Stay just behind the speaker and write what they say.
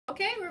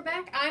Okay, we're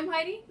back. I'm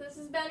Heidi. This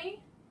is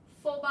Benny.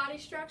 Full body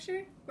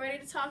structure. Ready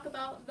to talk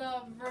about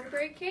the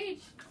vertebrate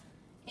cage.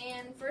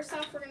 And first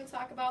off, we're going to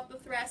talk about the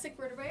thoracic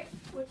vertebrae,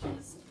 which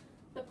is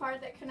the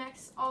part that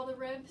connects all the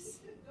ribs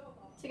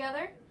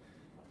together.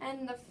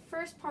 And the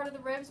first part of the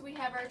ribs, we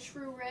have our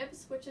true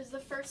ribs, which is the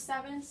first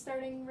 7,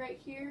 starting right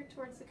here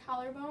towards the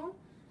collarbone,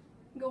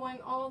 going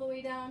all the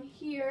way down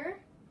here.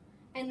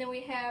 And then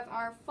we have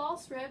our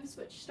false ribs,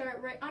 which start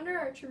right under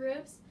our true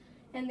ribs.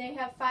 And they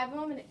have 5 of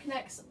them, and it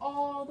connects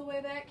all the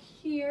way back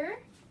here.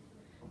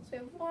 So we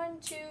have 1,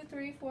 2,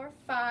 3, 4,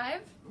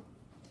 5.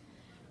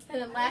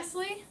 And then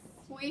lastly,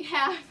 we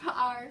have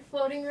our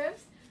floating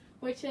ribs,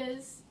 which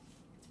is,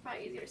 it's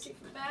probably easier to see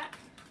from the back,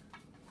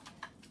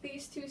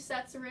 these 2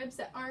 sets of ribs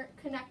that aren't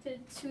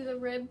connected to the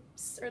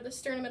ribs or the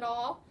sternum at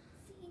all.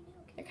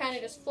 They're kind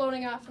of just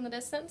floating off in the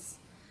distance.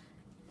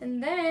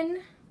 And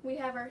then we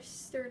have our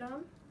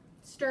sternum,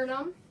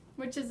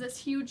 which is this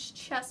huge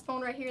chest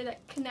bone right here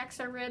that connects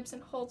our ribs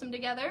and holds them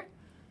together.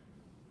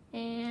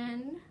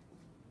 And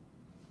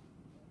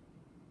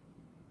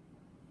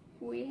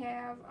we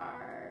have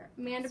our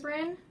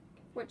mandibular,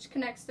 which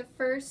connects the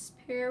first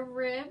pair of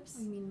ribs.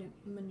 I mean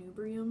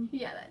manubrium.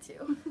 Yeah, that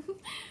too.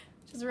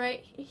 Which is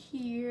right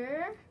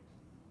here.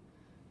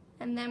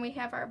 And then we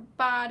have our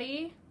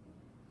body,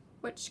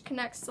 which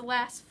connects the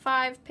last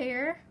 5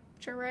 pair,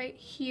 which are right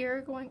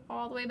here, going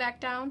all the way back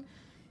down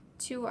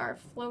to our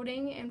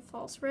floating and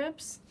false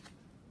ribs.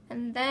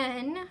 And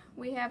then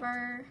we have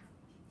our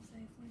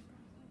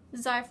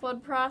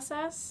xiphoid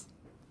process.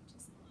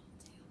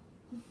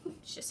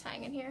 It's just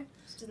hanging here.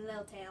 Just a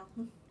little tail.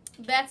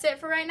 That's it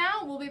for right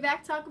now. We'll be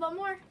back to talk about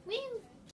more. Woo!